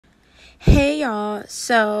Hey y'all,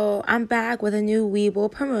 so I'm back with a new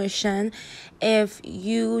WEBULL promotion. If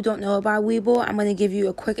you don't know about WEBULL, I'm going to give you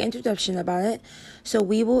a quick introduction about it. So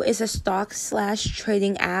WEBULL is a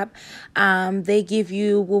stock/trading app. They give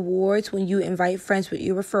you rewards when you invite friends with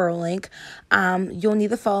your referral link. You'll need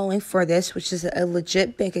the following for this, which is a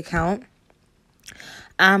legit bank account,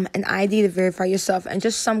 an ID to verify yourself, and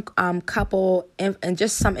just some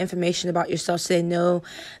just some information about yourself so they know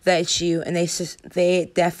that it's you, and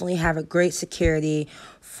they definitely have a great security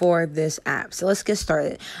for this app. So let's get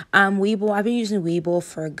started. WEBULL, I've been using WEBULL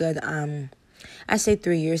for a good I say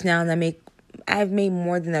 3 years now, and I've made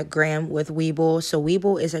more than $1,000 with WEBULL. So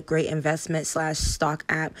WEBULL is a great investment/stock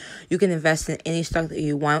app. You can invest in any stock that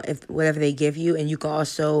you want, if whatever they give you, and you can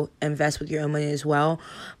also invest with your own money as well.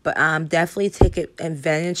 But definitely take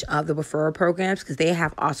advantage of the referral programs, because they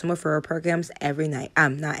have awesome referral programs every night.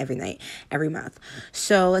 Not every night, every month.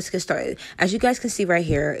 So let's get started. As you guys can see right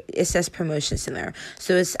here, it says promotion center.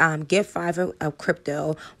 So it's get 5 of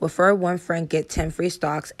crypto, refer 1 friend, get 10 free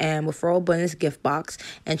stocks, and referral bonus gift box,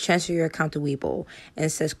 and transfer your account to WEBULL. And it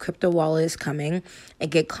says crypto wallet is coming, and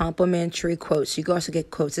get complimentary quotes. You can also get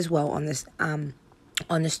quotes as well on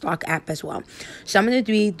the stock app as well. So I'm going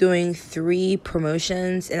to be doing 3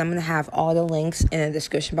 promotions, and I'm going to have all the links in the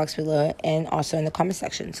description box below and also in the comment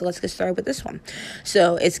section. So let's get started with this one.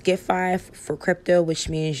 So it's get 5 for crypto, which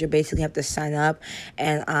means you basically have to sign up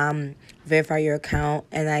and verify your account.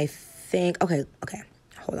 And I think, okay,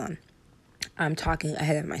 hold on. I'm talking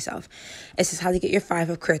ahead of myself. It says how to get your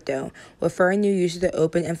 5 of crypto. Refer a new user to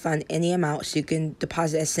open and fund any amount, so you can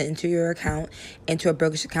deposit a cent into your account, into a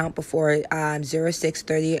brokerage account before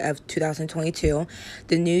 06/30 of 2022.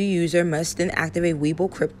 The new user must then activate WEBULL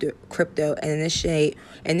crypto and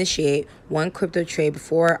initiate 1 crypto trade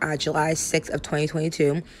before July 6th of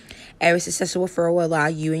 2022. Every successful referral will allow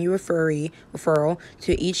you and your referral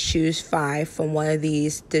to each choose 5 from one of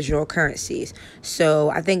these digital currencies. So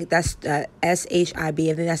I think that's SHIB.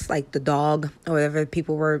 I think that's like the dog or whatever.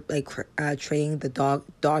 People were like trading the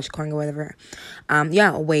Dogecoin or whatever.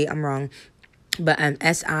 Wait, I'm wrong. But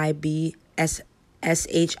SHIB,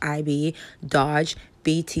 Dodge,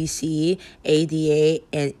 BTC, ADA,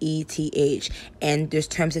 and ETH, and there's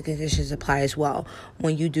terms and conditions apply as well.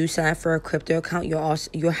 When you do sign up for a crypto account,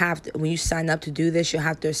 when you sign up to do this, you'll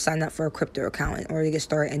have to sign up for a crypto account in order to get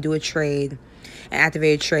started and do a trade, and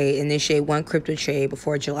activate a trade, initiate 1 crypto trade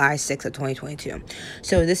before July 6th of 2022.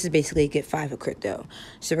 So this is basically get 5 of crypto.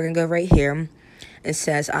 So we're gonna go right here. It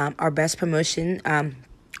says our best referral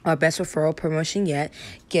promotion yet.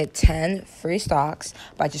 Get 10 free stocks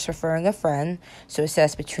by just referring a friend. So it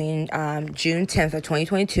says between June 10th of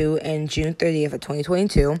 2022 and June 30th of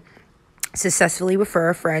 2022. Successfully refer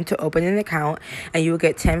a friend to open an account, and you will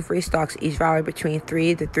get 10 free stocks, each valued between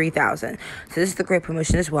 $3,000 to $3,000. So this is the great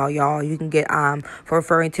promotion as well, y'all. You can get for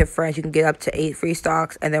referring to friends, you can get up to 8 free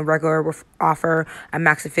stocks, and then regular offer a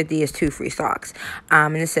max of 50 is 2 free stocks.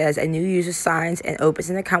 And it says a new user signs and opens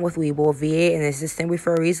an account with WEBULL via an existing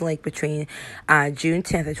referee's link between June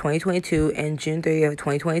 10th of 2022 and June 30th of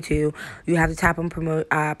 2022. You have to tap on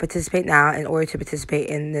participate now in order to participate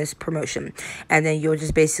in this promotion, and then you'll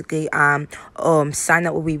just basically sign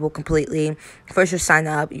up with WEBULL completely. First, you'll sign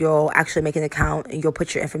up. You'll actually make an account, and you'll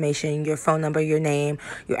put your information, your phone number, your name,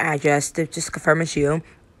 your address to just confirm it's you.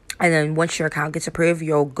 And then once your account gets approved,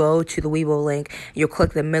 you'll go to the WEBULL link. You'll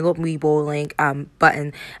click the middle WEBULL link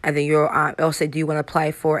button, and then it'll say, do you want to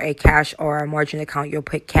apply for a cash or a margin account? You'll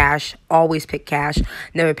pick cash. Always pick cash.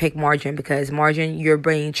 Never pick margin, because margin, you're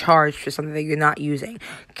being charged for something that you're not using.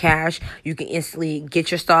 Cash, you can instantly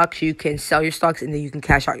get your stocks, you can sell your stocks, and then you can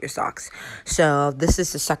cash out your stocks. So this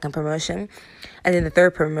is the second promotion. And then the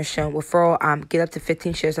third promotion, referral, get up to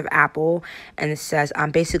 15 shares of Apple. And it says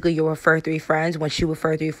basically you'll refer 3 friends. Once you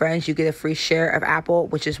refer 3 friends, you get a free share of Apple,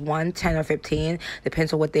 which is 1, 10, or 15.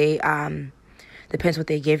 Depends on what they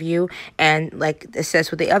give you. And like it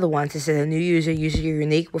says with the other ones, it says a new user uses your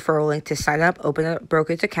unique referral link to sign up, open a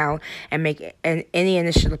brokerage account, and make any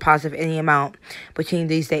initial deposit of any amount between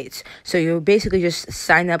these dates. So you'll basically just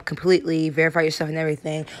sign up completely, verify yourself and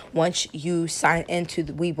everything. Once you sign into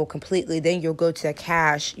the WEBULL completely, then you'll go to the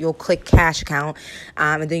cash. You'll click cash account,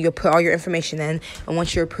 and then you'll put all your information in. And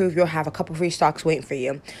once you're approved, you'll have a couple free stocks waiting for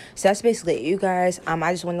you. So that's basically it, you guys.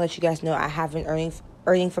 I just want to let you guys know I have been earning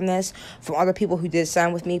earning from this. From other people who did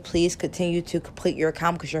sign with me, please continue to complete your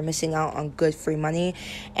account because you're missing out on good free money.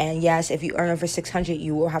 And yes, if you earn over 600,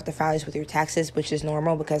 you will have to file this with your taxes, which is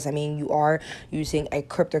normal because I mean you are using a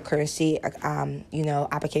cryptocurrency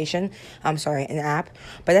application. I'm sorry, an app.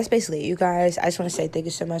 But that's basically it, you guys. I just want to say thank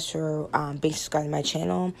you so much for being subscribed to my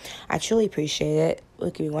channel. I truly appreciate it.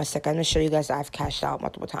 Look, give me 1 second. I'm going to show you guys that I've cashed out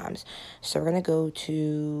multiple times. So we're going to go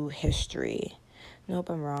to history. Nope,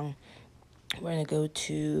 I'm wrong. We're going to go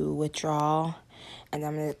to withdrawal, and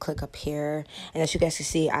I'm going to click up here. And as you guys can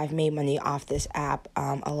see, I've made money off this app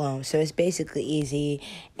alone. So it's basically easy,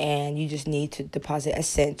 and you just need to deposit a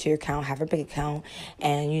cent to your account, have a big account,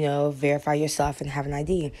 and, verify yourself and have an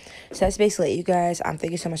ID. So that's basically it, you guys.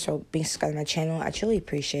 Thank you so much for being subscribed to my channel. I truly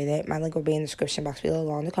appreciate it. My link will be in the description box below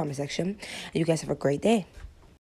or in the comment section. And you guys have a great day.